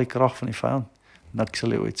mag oor al die krag van die vyand, niks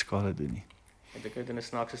sal jy ooit skade doen nie. Ek het in 'n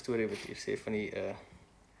snaakse storie wat jy sê van die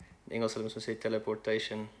in Engels hulle moet sê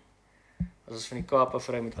teleportation. As ons van die Kaap af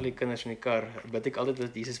ry met al die kinders in die kar, bid ek altyd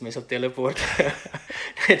dat Jesus my sal teleport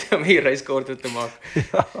net om die reiskorte te maak.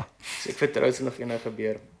 Ja. So ek vertrou dit nog eendag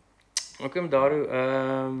gebeur. Ek kom Daru,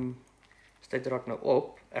 tyd raak nou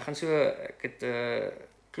op. Ek gaan so, ek het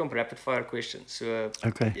klomp rapid fire questions. So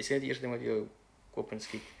okay. Jy sê die eerste ding wat jou kop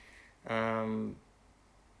inskiet.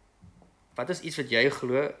 Wat is iets wat jy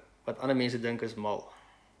glo wat ander mense dink is mal?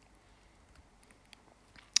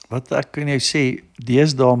 Wat ek kan jou sê,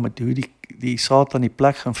 deesdae met hoe die Satan die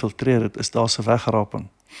plek geïnfiltreer het, is daar 'n wegraping.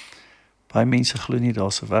 Baie mense glo nie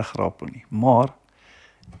daar 'n wegraping nie, maar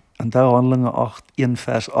onthou Handelinge 1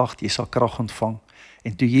 vers 8, jy sal krag ontvang.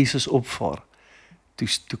 En toe Jesus opvaar,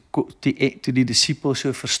 toe die disippels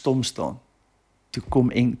so verstom staan, toe kom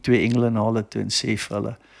 2 engele na hulle toe en sê vir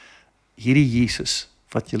hulle, hierdie Jesus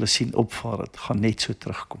wat julle sien opvaar het, gaan net so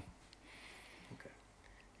terugkom. Okay.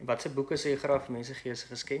 En wat se boeke sê jy graag vir mense gee as 'n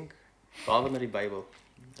geskenk? Behalwe met die Bybel.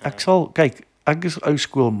 Ek sal, kyk, ek is ou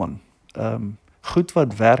skoolman. Goed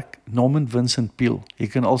wat werk, Norman Vincent Peale, jy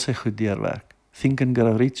kan al sy goed deurwerk. Think and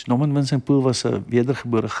Grow Rich. Norman Vincent Peale was 'n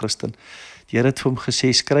wedergebore Christen. Die Here het vir hom gesê,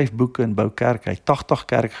 skryf boeke en bou kerke. Hy het 80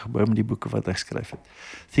 kerke gebou met die boeke wat hy geskryf het.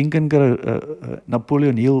 Think and Grow,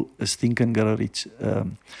 Napoleon Hill is Think and Grow Rich.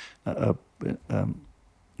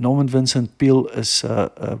 Norman Vincent Peale is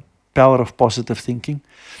Power of Positive Thinking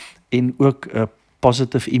en ook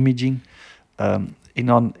Positive Imaging. En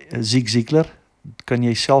dan Zig Ziglar, kan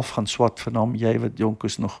jy self gaan swat van hom, jy wat jonk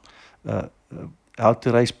is nog, How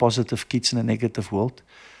to Raise Positive Kids in a Negative World,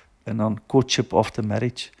 en dan Courtship After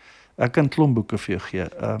Marriage. Ek kan klomp boeke vir jou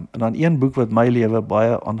gee. En dan een boek wat my lewe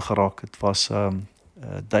baie aangeraak het, was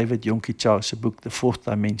David Yonke Chow se boek, The Fourth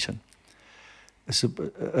Dimension. Is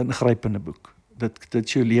 'n ingrypende boek.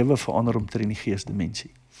 Dit jou lewe verander omtrent die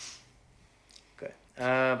geesdimensie. Okay.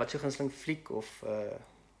 Wat is jou gunsteling fliek of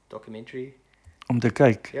documentary? Om te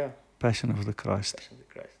kyk, Ja, Passion of the Christ. Passion of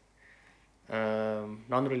the Christ.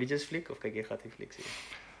 Non-religious fliek of kyk jy glad die flieks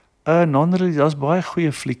hier? Non-religious, daar's baie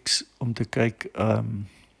goeie flieks om te kyk.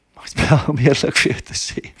 Maar ek spel om eerlik vir jou te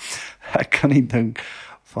sê, ek kan nie dink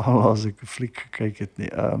van as ek 'n fliek gekyk het nie.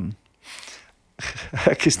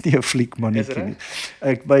 Ek is nie 'n fliekmannetjie nie.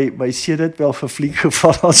 Ek by sê dit wel vir fliek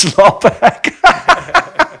geval, dan slaap ek.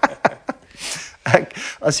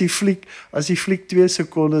 As die fliek 2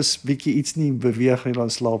 sekondes bietjie iets nie beweeg nie, dan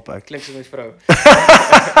slaap ek. Klink so my vrou.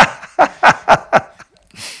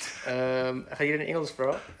 Ek gaan hier in Engels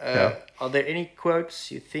vra. Are there any quotes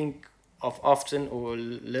you think of often or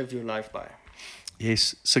live your life by?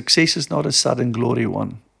 Yes, success is not a sudden glory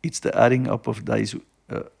one. It's the adding up of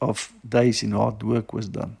days in hard work was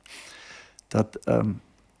done. Dat 'n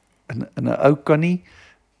ou kan nie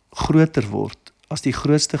groter word as die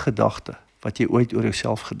grootste gedagte wat jy ooit oor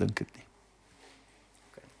jouself gedink het nie.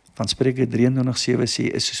 Van Spreuke 23:7 sê,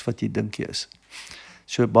 is soos wat jy dink jy is.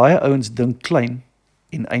 So baie ouens dink klein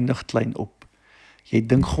en eindig klein op. Jy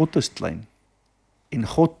dink God is klein en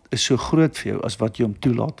God is so groot vir jou as wat jy hom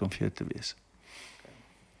toelaat om vir jou te wees.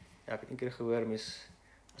 Ja, ek het eendag gehoor,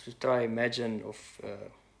 as jy try imagine of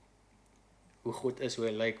hoe God is, hoe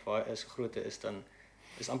hy lyk, waar hy is, hoe groot hy is, dan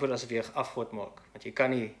is amper asof jy 'n afgod maak, want jy kan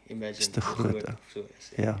nie imagine hoe groot of so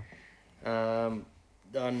is. Ja.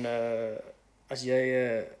 Dan as jy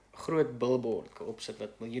 'n groot billboard kan opsit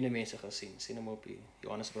wat miljoene mense gaan sien hom op die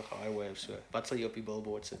Johannesburg Highway of so, wat sal jy op die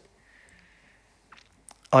billboard sit?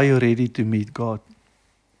 Are you ready to meet God?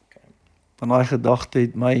 Okay. Want daai gedagte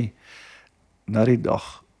het my na die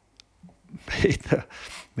dag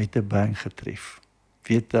met 'n bang getref.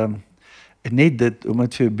 Weet, net dit, om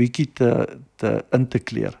dit vir 'n bietjie in te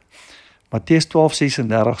kleer. Matteus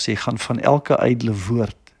 12:36 sê, gaan van elke ydelle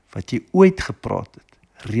woord wat jy ooit gepraat het,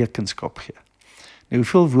 rekenskap gee. Nou,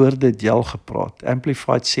 hoeveel woorde het jy al gepraat?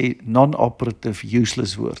 Amplified sê, non-operative,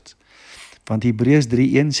 useless words. Want Hebreërs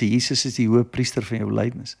 3:1 sê, Jesus is die hoëpriester van jou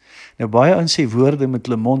belydenis. Nou, baie ouens sê woorde met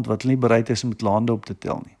hulle mond, wat hulle nie bereid is om met hulle hande op te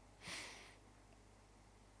tel nie.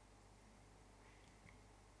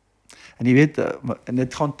 En jy weet, en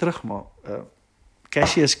dit gaan terug, maar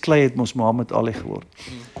Cassius Clay het mos Muhammad Ali geword.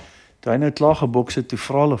 Toe hy nou klaar geboks het, toe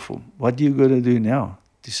vra hulle vir hom, what are you going to do now?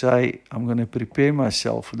 To say, I'm going to prepare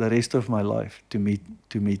myself for the rest of my life to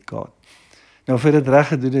meet God. Nou, vir dit reg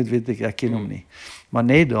gedoen het, weet ek ken hom nie. Maar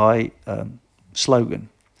net daai slogan.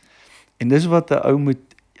 En dis wat 'n ou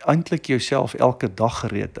moet eintlik jouself elke dag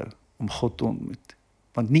gereed hou om God te ontmoet.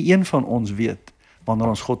 Want nie een van ons weet wanneer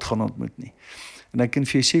ons God gaan ontmoet nie. En ek kan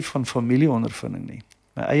vir jou sê van familieondervinding nie.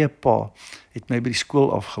 My eie pa het my by die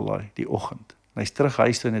skool afgelaai die oggend. Hy's terug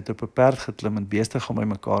huis toe en het op 'n perd geklim en beeste gaan by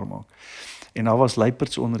mekaar maak. En daar was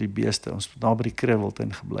luiperds onder die beeste. Ons het daar by die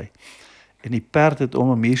Kreweltuin gebly. En die perd het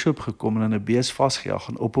om 'n muur op gekom en in 'n bees vasgejaag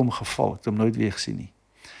en op hom geval. Ek het hom nooit weer gesien nie.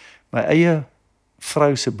 My eie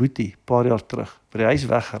vrou se boetie, paar jaar terug, by die huis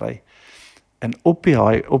weggery. En op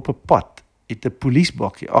 'n pad het 'n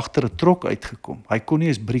polisiebakkie agter 'n trok uitgekom. Hy kon nie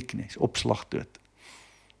eens briek nie, opslag dood.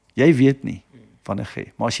 Jy weet nie van 'n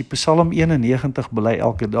gee, maar as jy Psalm 91 bely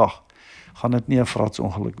elke dag, gaan dit nie 'n frats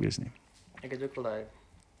ongeluk wees nie. Ek het ook al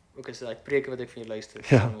ook as daai preke wat ek van jou luister,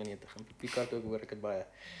 Ja. Psalm 91, en op die kar ook hoor ek dit baie.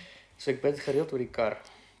 So ek bid gereeld oor die kar.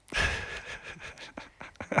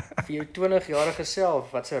 Vir jou 20-jarige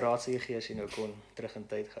self, wat se raad sou jy gee as jy nou kon terug in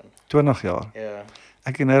tyd gaan? 20 jaar. Ja.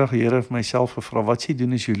 Ek het nou die Here vir myself gevra, wat sê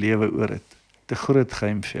doen as jou lewe oor het? 'n groot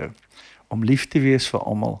geheim vir jou. Om lief te wees vir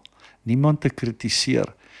almal, niemand te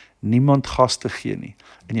kritiseer, niemand gas te gee nie,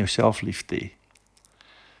 en jouself lief te hê.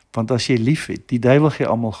 Want as jy lief het, die duiwel gee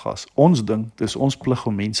almal gas. Ons dink, dis ons plig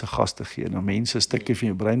om mense gas te gee, om mense 'n stukkie van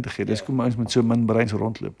jou brein te gee. Dis kom ons met so min breins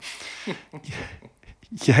rondloop.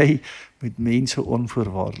 Jy moet mense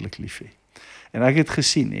onvoorwaardelik lief hê. En ek het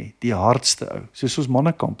gesien, die hardste ou, soos ons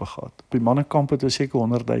mannekampe gehad. Op die mannekamp het ons seker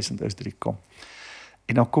 100,000 ouens drie kamp.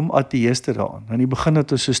 En dan kom ateïste daaraan. En in die begin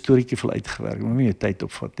het ons 'n storieetjie vol uitgewerk, maar nie jou tyd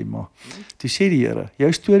opvat nie, maar toe sê die Here,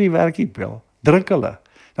 jou storie werk nie, bel, druk hulle.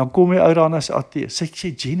 Dan kom jy uit daarna as ateïs. Sê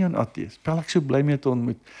genuine ateïs. Bel, ek so bly mee te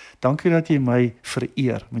ontmoet. Dankie dat jy my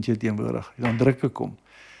vereer met jou teenwoordigheid. Dan druk ek kom.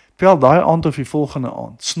 Bel daai aand of die volgende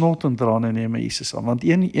aand, snot en trane neem Jesus aan, want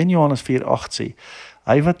 1 Johannes 4:8 sê,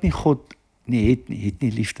 hy wat nie God nie het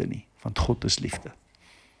nie liefde nie, want God is liefde.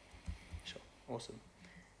 So, awesome.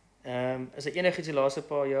 Is er enigiets die laaste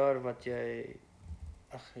paar jaar wat jy,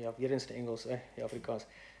 weer eens in Engels, die Afrikaans,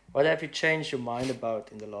 what have you changed your mind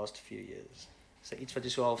about in the last few years? Is er iets wat jy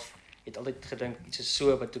so half, jy het altyd gedink, iets is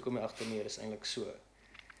so, wat toe kom jy agter meer, is eintlik so?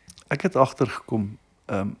 Ek het agtergekom,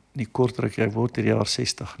 nie kort ruk, ek word hier jaar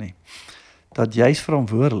 60 nie, dat jy is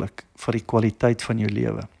verantwoordelik vir die kwaliteit van jou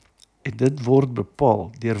lewe. En dit word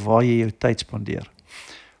bepaal deur waar jy jou tyd spandeer.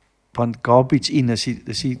 Want garbage in is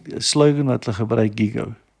die slogan wat hulle gebruik,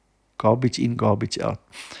 GIGO. Garbage in, garbage out.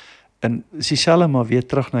 En is dieselfde maar weer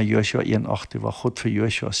terug na Joshua 1:8 toe, waar God vir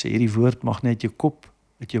Joshua sê, hierdie woord mag nie uit jou kop,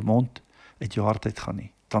 uit jou mond, uit jou hart uit gaan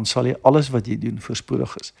nie. Dan sal jy alles wat jy doen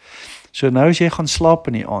voorspoedig is. So nou as jy gaan slaap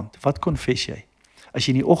in die aand, wat confess jy? As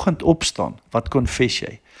jy in die oggend opstaan, wat confess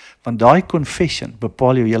jy? Want daai confession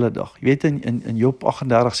bepaal jou hele dag. Jy weet in Job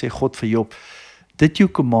 38 sê God vir Job, did you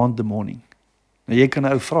command the morning? Nou jy kan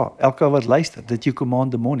nou vra, elke wat luister, did you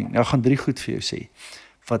command the morning? Nou gaan 3 goed vir jou sê,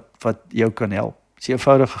 wat jou kan help. Dis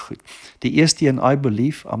eenvoudige goed. Die eerste een, I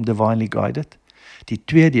believe I'm divinely guided. Die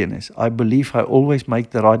tweede een is, I believe I always make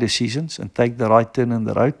the right decisions and take the right turn in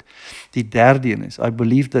the road. Die derde een is, I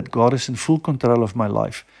believe that God is in full control of my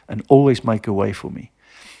life and always make a way for me.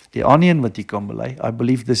 Die ander een wat jy kan bely, I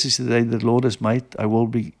believe this is the day the Lord has made, I will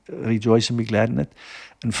be rejoice and be glad in it.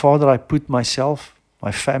 And Father, I put myself,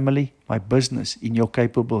 my family, my business in your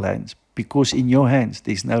capable hands, because in your hands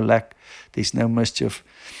there's no lack, there's no mischief,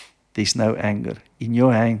 there's no anger. In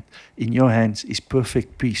your hands is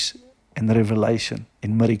perfect peace and revelation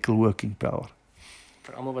and miracle working power.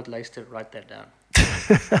 Vir almal wat luister, write that down.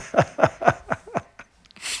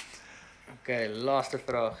 Okay, laaste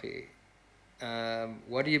vraagie.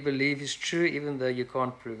 What do you believe is true even though you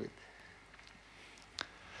can't prove it?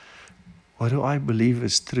 What do I believe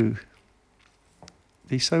is true?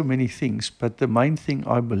 There's so many things, but the main thing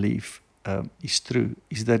I believe is true,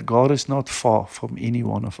 is that God is not far from any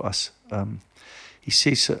one of us. Hy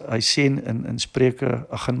sê in Spreuke,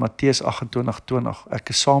 in Matteus 28:20, ek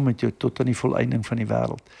is saam met jou tot aan die volëinding van die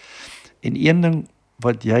wêreld. En een ding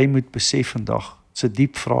wat jy moet besef vandag, is 'n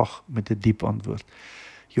diep vraag met 'n diep antwoord.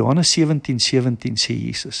 Johannes 17:17 sê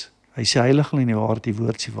Jesus, hy sê heilig in die waarheid, die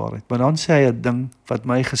woord is die waarheid. Maar dan sê hy 'n ding wat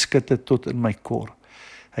my geskit het tot in my kor.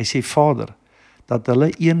 Hy sê, Vader, dat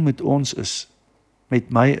hulle een met ons is, met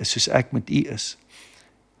my is, soos ek met u is.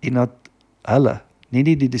 En dat hulle, nie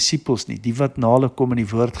die disippels nie, die wat na hulle kom en die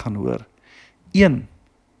woord gaan hoor, een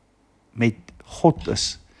met God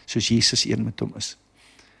is, soos Jesus een met hom is.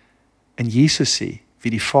 En Jesus sê,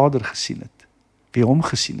 wie die Vader gesien het, wie hom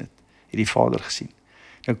gesien het die Vader gesien.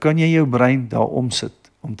 Nou kan jy jou brein daar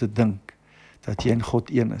omsit, om te dink, dat jy in God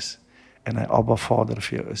een is, en hy Abba Vader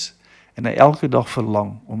vir jou is, en hy elke dag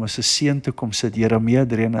verlang, om as 'n seun te kom sit, Jeremia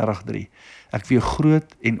 33:3, ek wil jou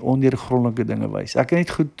groot en ondeurgrondelike dinge wys. Ek kan net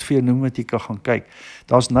goed vir jou noem wat jy kan gaan kyk.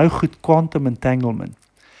 Daar's nou goed quantum entanglement.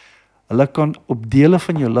 Hulle kan op dele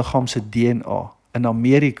van jou liggaam se DNA in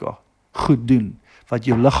Amerika goed doen, wat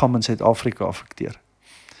jou liggaam in Suid-Afrika affekteer.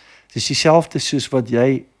 Dis dieselfde soos wat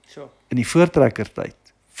jy in die voortrekkertyd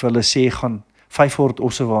vir hulle sê, gaan 500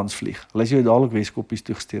 ossewaans vlieg. Hulle is jou dadelik Weskoppies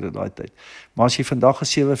toegestuur in daai tyd. Maar as jy vandag 'n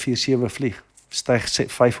 747 vlieg, styg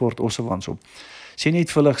 500 ossewaans op. Sê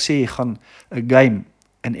net vir hulle gesê, jy gaan 'n game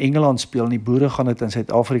in Engeland speel, en die boere gaan dit in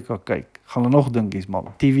Suid-Afrika kyk. Gaan hulle nog dink,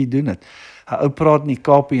 man, TV doen dit. 'n Ou praat in die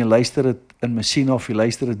Kaap en jy luister dit in Messina of jy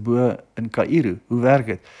luister dit bo in Kaïro. Hoe werk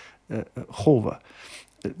dit? Golwe.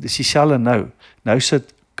 Dis dieselfde nou. Nou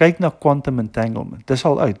sit, kyk na quantum entanglement. Dis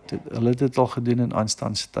al uit. Hulle het dit al gedoen in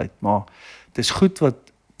Einstein se tyd, maar dis goed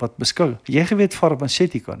wat beskik. Jy geweet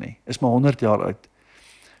farmaseutika nie, is maar 100 jaar uit.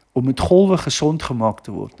 Om met golwe gesond gemaak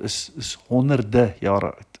te word, is honderde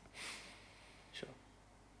jare uit. So.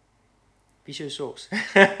 Wie is jou source?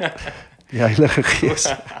 Die Heilige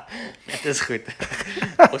Gees. Dit is goed.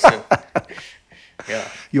 Awesome. Ja.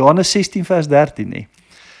 Johannes 16:13 nie.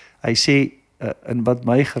 Hy sê, in wat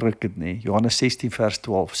my geruk het nie, Johannes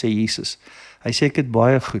 16:12 sê Jesus, hy sê ek het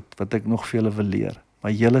baie goed wat ek nog vir julle wil leer,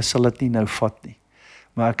 maar julle sal dit nie nou vat nie.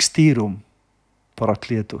 Maar ek stuur hom,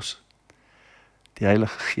 Parakletos, die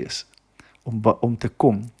Heilige Gees, om te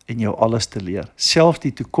kom en jou alles te leer, selfs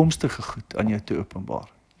die toekomstige goed aan jou te openbaar.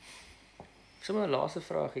 Sommer 'n laaste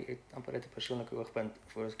vraag, ek amper uit 'n persoonlike oogpunt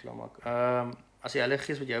voor ons klaar maak. as jy hulle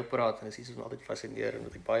gees met jou praat, en dis iets wat my altyd fascineer, en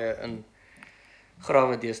wat ek baie in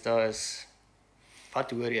grawe deesdae is,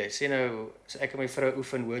 wat hoor jy? Sê nou, so ek en my vrou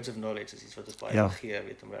oefen words of knowledge, is iets wat ons baie gee,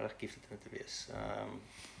 weet, om regtig gifted in te wees.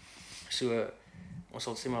 So, ons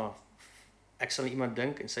sal sê maar, ek sal iemand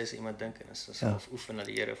dink, en sy sal iemand dink, en ons sal ons oefen na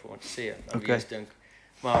die Here vir ons sê, aan wie ons dink.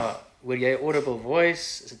 Maar, hoor jy audible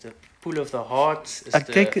voice? Is dit 'n pull of the heart? Is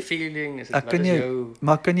dit 'n feeling? Is dit wat is jou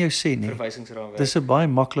maar kan jou sê nie, verwysingsraamwerk? dis 'n baie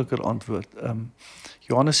makliker antwoord.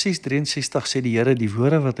 Johannes 6:63 sê die Here, die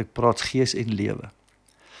woorde wat ek praat, gees en lewe.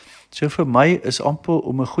 So vir my is amper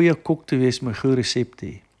om 'n goeie kok te wees, my goeie resep te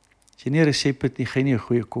hê. As jy nie 'n resep het nie, gaan jy nie 'n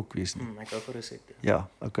goeie kok wees nie. Ek hou van resepte. Ja,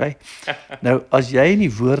 okay. Nou, as jy in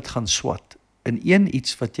die woord gaan swat, in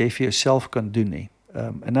iets wat jy vir jouself kan doen nie,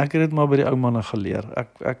 en ek het dit maar by die ou manne geleer.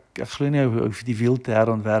 Ek glo nie hoef die wiel te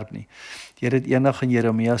herontwerp nie. Die Here het eendag in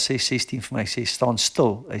Jeremia 6:16 vir my sê, staan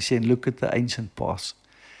stil. Hy sê, look at the ancient past.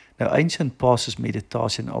 Nou, ancient past is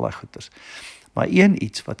meditasie en al daai goeters. Maar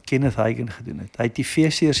iets wat Kenneth Hagin gedoen het. Hy het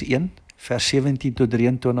Efesiërs 1 vers 17 tot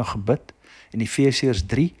 23 gebid en Efesiërs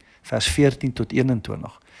 3 vers 14 tot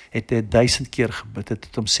 21 het hy 1000 keer gebid. Dit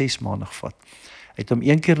het hom 6 maande gevat. Hy het hom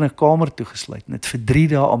een keer in 'n kamer toegesluit en het vir 3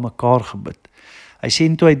 dae aan mekaar gebid. Hy sê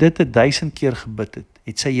en toe hy dit 1000 keer gebid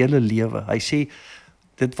het sy hele lewe. Hy sê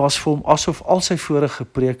dit was vir hom asof al sy vorige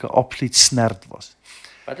preke absoluut snerd was.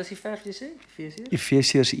 Wat is die vers jy sê?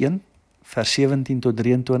 Efesiërs 1 vers 17 tot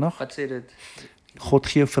 23. Wat sê dit? God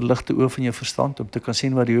gee jou verligte oë van jou verstand om te kan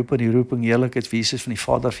sien wat die hoop en die roeping heerlikheid van Jesus van die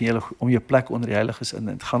Vader van julle om jou plek onder die heiliges in.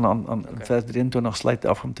 Dit gaan aan vers 23 sluit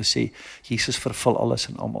af om te sê Jesus vervul alles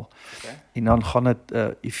en almal. En dan gaan dit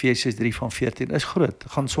Efesiërs 3 van 14 is groot.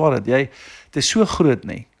 Gaan swaar dit dit is so groot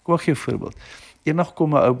nê. Kom ek gee 'n voorbeeld. Eendag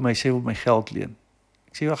kom 'n ou by my sê wil my geld leen.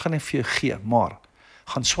 Ek sê ek gaan net vir jou gee, maar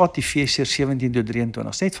gaan swat Efesiërs 17 tot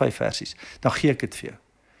 23, net 5 versies. Dan gee ek dit vir jou.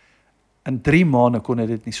 In 3 maande kon hy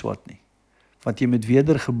dit nie swat nie. Want jy moet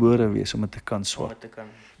wedergebore wees om dit te kan swat.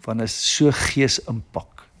 Want dit is so gees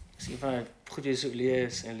impak. Sien van goed jy so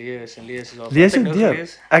lees en lees en lees. Lees dit deur.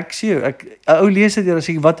 Ek sê jou, 'n ou lees dit deur as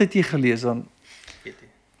ek wat het jy gelees dan weet jy.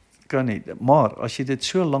 Kan nie. Maar as jy dit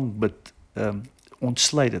so lank bid,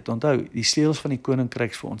 ontsluit dit. Onthou, die sleutels van die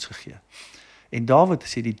koninkryk is vir ons gegee. En Dawid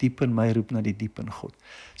sê die diep in my roep na die diep in God.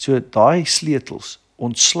 So daai sleutels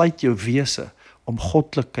ontsluit jou wese om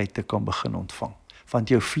goddelikheid te kan begin ontvang. Want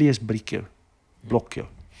jou vlees breek jou, blok jou.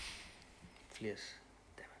 Vlees.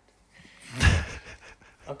 Damn it.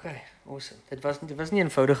 Okay, awesome. Dit was nie 'n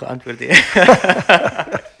eenvoudige antwoord nie.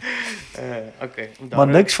 Okay. Maar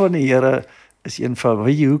niks van die Here is eenvoudig.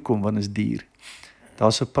 Weet jy hoekom? Want is duur.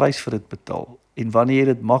 Daar's 'n prys vir dit betaal. En wanneer jy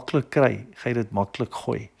dit maklik kry, gaan jy dit maklik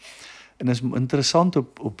gooi. En is interessant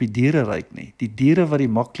op die diereryk nie. Die diere wat die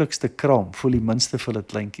maklikste kraam, voel die minste vir hulle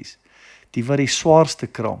kleintjies. Die wat die swaarste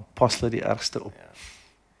kraam, pas hulle die ergste op. Ja.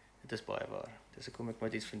 Dit is baie waar. Dis hoekom ek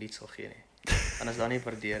nooit iets vir niets sal gee nie. Anders dan nie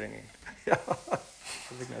waardering nie. Ja.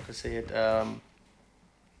 Soos ek nou gesê het, ja,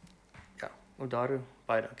 Daru,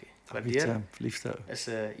 baie dankie. Waardeer. Liefde. Is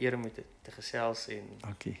 'n eer om dit te gesels en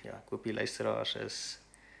dankie. Ja, ek hoop die luisteraars is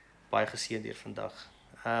baie geseën deur vandag.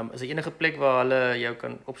 Is daar enige plek waar hulle jou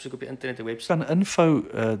kan opsoek op die internet, 'n webwerf? Kan info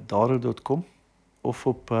daru.com of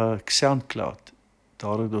op SoundCloud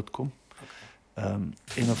daru.com.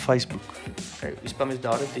 En op Facebook. Okay, die spam is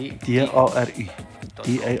Daru D-A-R-U.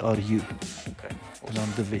 D-A-R-U. Okay. En dan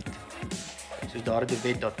De Wet. Soos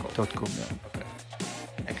darudewet.com. Ja. Okay.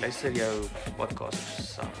 Ek luister jou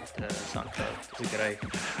podcast op SoundCloud. Dis grait.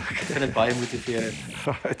 Ek vind dit baie motiverend.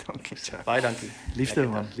 Dankie. Baie dankie. Liefde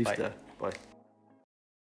man, liefde. Bye.